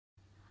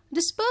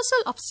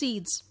Dispersal of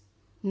seeds.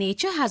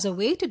 Nature has a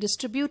way to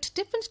distribute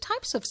different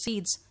types of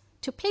seeds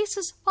to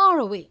places far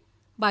away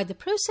by the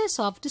process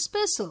of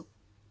dispersal.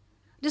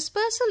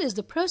 Dispersal is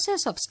the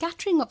process of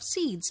scattering of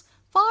seeds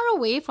far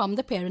away from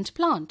the parent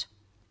plant.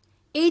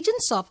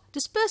 Agents of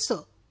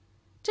dispersal.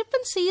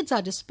 Different seeds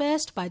are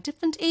dispersed by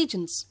different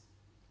agents.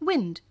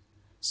 Wind.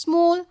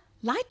 Small,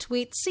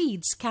 lightweight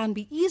seeds can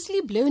be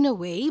easily blown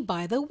away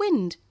by the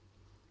wind.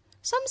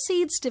 Some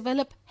seeds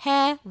develop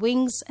hair,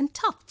 wings, and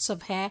tufts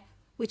of hair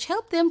which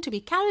help them to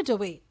be carried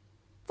away.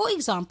 For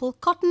example,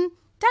 cotton,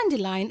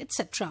 dandelion,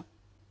 etc.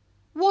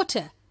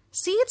 Water.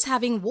 Seeds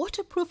having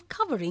waterproof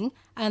covering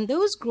and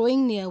those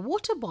growing near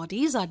water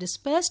bodies are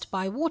dispersed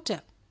by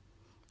water.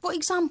 For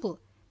example,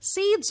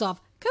 seeds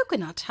of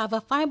coconut have a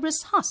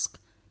fibrous husk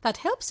that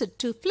helps it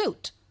to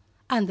float,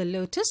 and the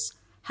lotus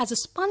has a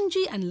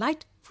spongy and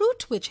light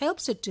fruit which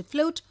helps it to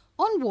float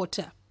on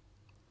water.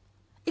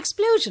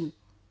 Explosion.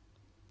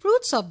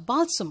 Fruits of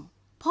balsam,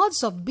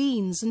 pods of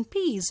beans and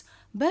peas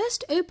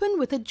burst open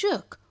with a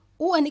jerk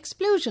or an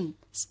explosion,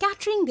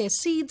 scattering their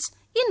seeds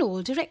in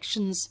all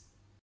directions.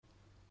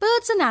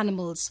 Birds and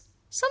animals.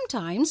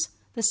 Sometimes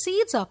the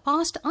seeds are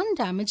passed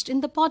undamaged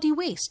in the body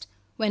waste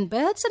when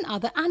birds and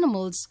other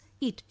animals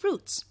eat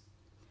fruits.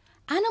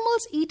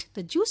 Animals eat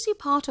the juicy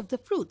part of the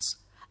fruits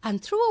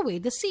and throw away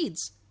the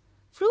seeds.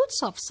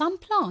 Fruits of some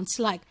plants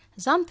like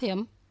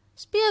xanthium,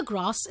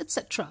 speargrass,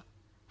 etc.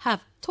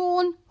 have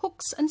thorn,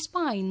 hooks and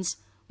spines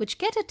which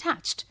get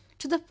attached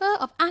to the fur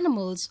of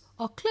animals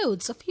or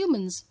clothes of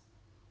humans.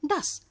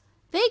 Thus,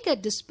 they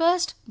get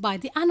dispersed by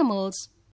the animals.